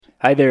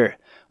Hi there.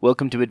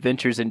 Welcome to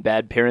Adventures in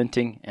Bad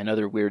Parenting and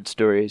Other Weird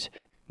Stories.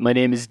 My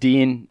name is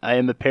Dean. I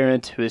am a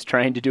parent who is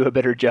trying to do a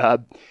better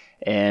job,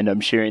 and I'm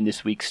sharing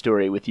this week's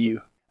story with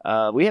you.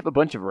 We have a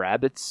bunch of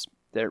rabbits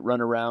that run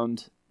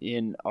around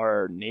in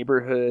our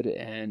neighborhood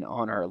and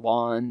on our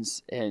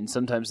lawns, and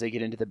sometimes they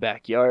get into the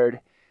backyard.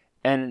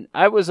 And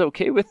I was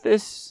okay with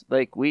this.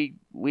 Like, we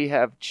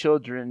have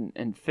children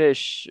and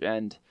fish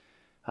and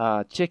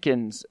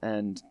chickens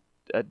and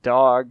a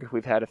dog.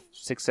 We've had a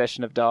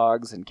succession of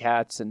dogs and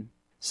cats, and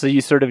so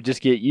you sort of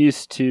just get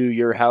used to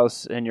your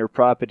house and your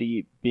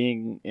property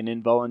being an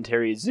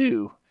involuntary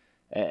zoo,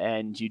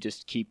 and you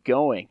just keep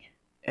going.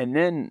 And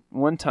then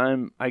one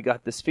time I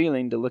got this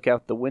feeling to look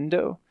out the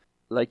window,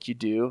 like you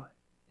do,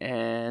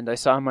 and I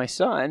saw my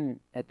son.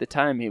 At the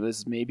time he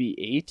was maybe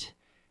 8,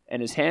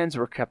 and his hands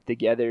were cupped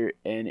together,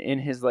 and in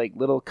his like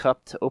little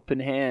cupped open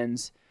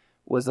hands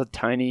was a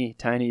tiny,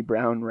 tiny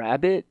brown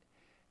rabbit.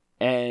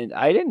 And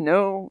I didn't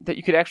know that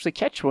you could actually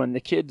catch one. The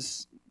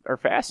kids are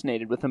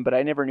fascinated with them, but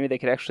I never knew they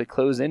could actually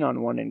close in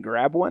on one and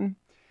grab one.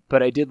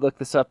 But I did look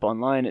this up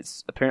online.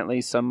 It's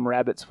apparently some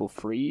rabbits will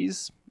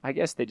freeze. I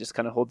guess they just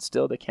kind of hold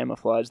still to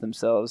camouflage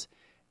themselves.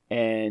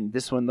 And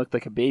this one looked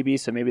like a baby,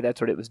 so maybe that's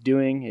what it was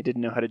doing. It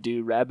didn't know how to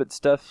do rabbit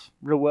stuff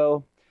real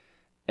well.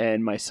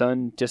 And my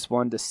son just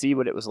wanted to see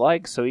what it was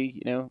like, so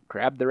he,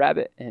 grabbed the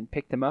rabbit and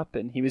picked him up,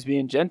 and he was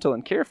being gentle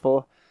and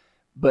careful.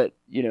 But,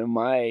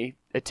 my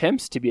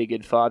attempts to be a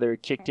good father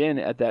kicked in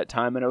at that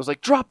time, and I was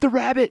like, drop the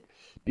rabbit!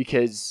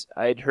 Because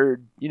I'd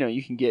heard,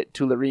 you can get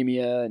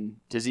tularemia and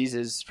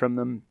diseases from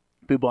them,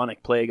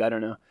 bubonic plague, I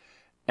don't know.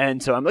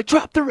 And so I'm like,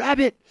 drop the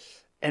rabbit!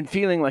 And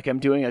feeling like I'm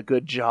doing a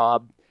good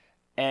job.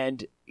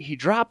 And he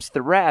drops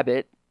the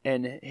rabbit,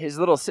 and his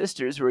little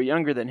sisters who are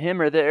younger than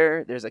him are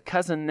there. There's a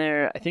cousin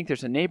there. I think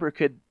there's a neighbor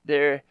kid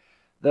there.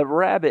 The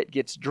rabbit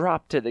gets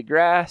dropped to the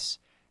grass,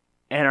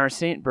 and our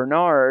St.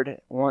 Bernard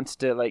wants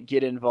to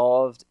get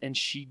involved, and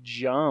she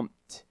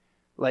jumped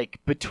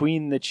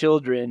between the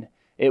children.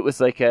 It was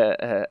like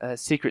a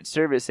Secret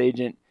Service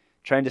agent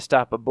trying to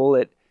stop a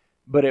bullet,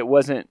 but it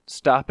wasn't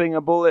stopping a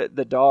bullet.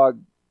 The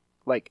dog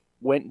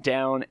went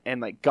down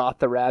and got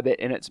the rabbit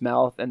in its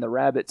mouth, and the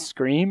rabbit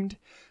screamed,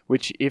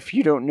 which if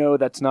you don't know,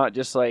 that's not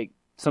just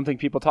something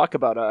people talk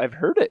about. I've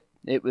heard it.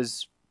 It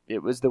was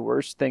the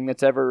worst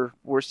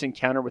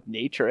encounter with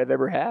nature I've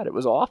ever had. It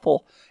was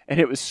awful. And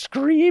it was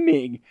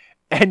screaming.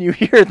 And you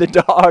hear the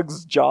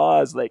dog's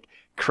jaws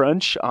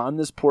crunch on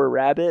this poor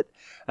rabbit.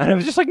 And I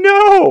was just like,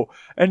 no!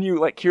 And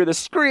you hear the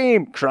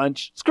scream,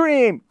 crunch,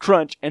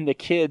 and the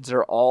kids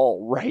are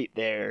all right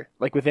there,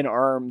 within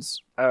arm's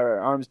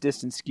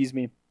distance,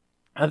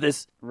 of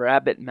this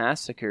rabbit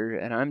massacre.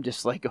 And I'm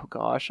just like, oh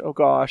gosh,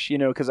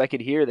 because I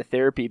could hear the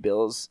therapy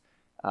bills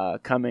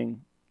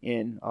coming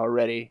in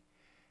already.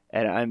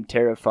 And I'm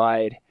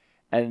terrified.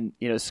 And,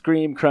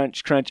 scream,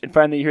 crunch, and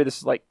finally you hear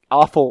this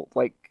awful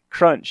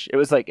crunch. It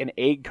was like an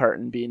egg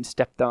carton being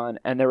stepped on,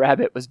 and the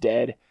rabbit was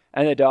dead.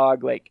 And the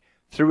dog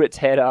threw its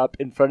head up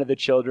in front of the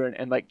children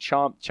and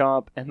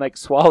chomp, and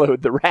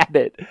swallowed the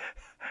rabbit.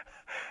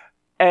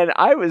 And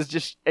I was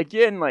just,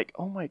 again,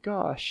 oh my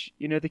gosh,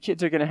 the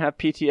kids are going to have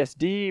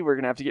PTSD. We're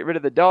going to have to get rid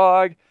of the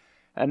dog.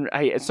 And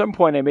at some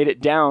point I made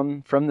it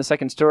down from the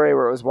second story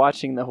where I was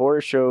watching the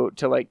horror show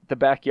to the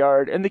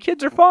backyard, and the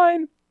kids are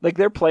fine.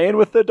 They're playing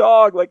with the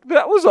dog.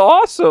 That was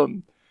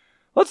awesome.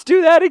 Let's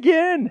do that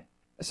again.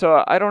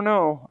 So I don't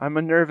know. I'm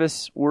a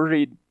nervous,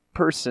 worried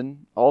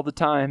person all the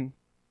time.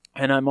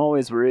 And I'm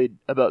always worried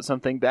about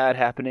something bad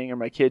happening or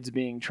my kids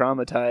being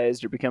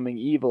traumatized or becoming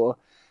evil.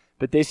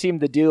 But they seem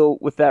to deal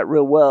with that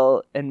real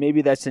well. And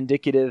maybe that's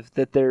indicative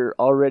that they're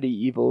already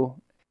evil,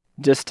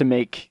 just to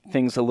make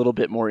things a little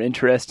bit more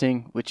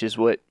interesting, which is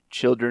what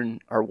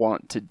children are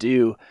wont to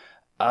do.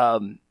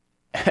 I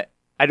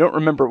don't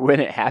remember when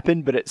it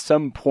happened, but at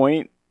some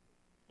point,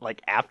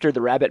 after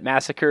the rabbit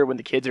massacre, when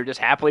the kids are just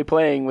happily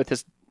playing with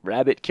this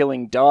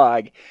rabbit-killing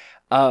dog,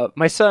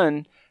 my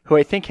son, who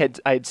I think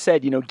I'd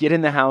said, get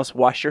in the house,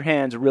 wash your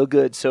hands real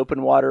good, soap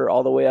and water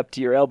all the way up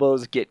to your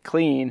elbows, get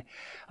clean,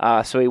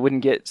 so he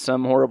wouldn't get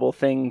some horrible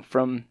thing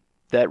from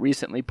that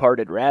recently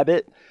parted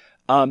rabbit.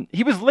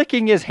 He was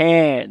licking his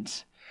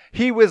hands.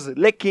 And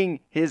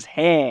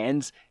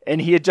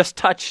he had just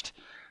touched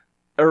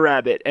a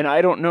rabbit, and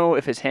I don't know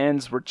if his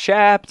hands were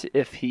chapped,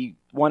 if he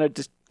wanted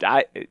to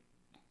die.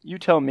 You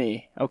tell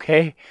me,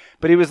 okay?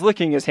 But he was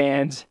licking his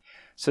hands,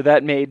 so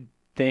that made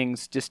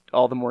things just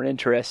all the more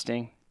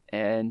interesting,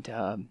 and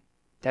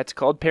that's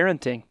called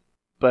parenting.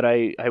 But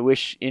I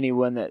wish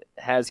anyone that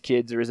has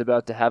kids or is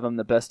about to have them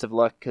the best of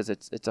luck, because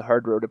it's a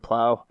hard road to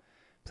plow.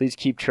 Please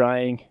keep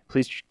trying.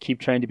 Please keep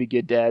trying to be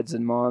good dads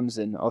and moms,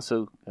 and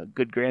also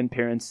good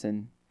grandparents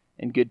and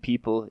good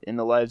people in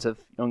the lives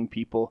of young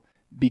people,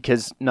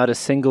 because not a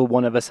single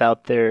one of us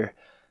out there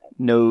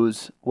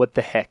knows what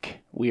the heck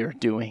we are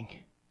doing.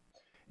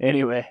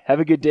 Anyway, have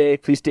a good day.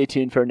 Please stay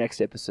tuned for our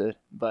next episode.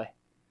 Bye.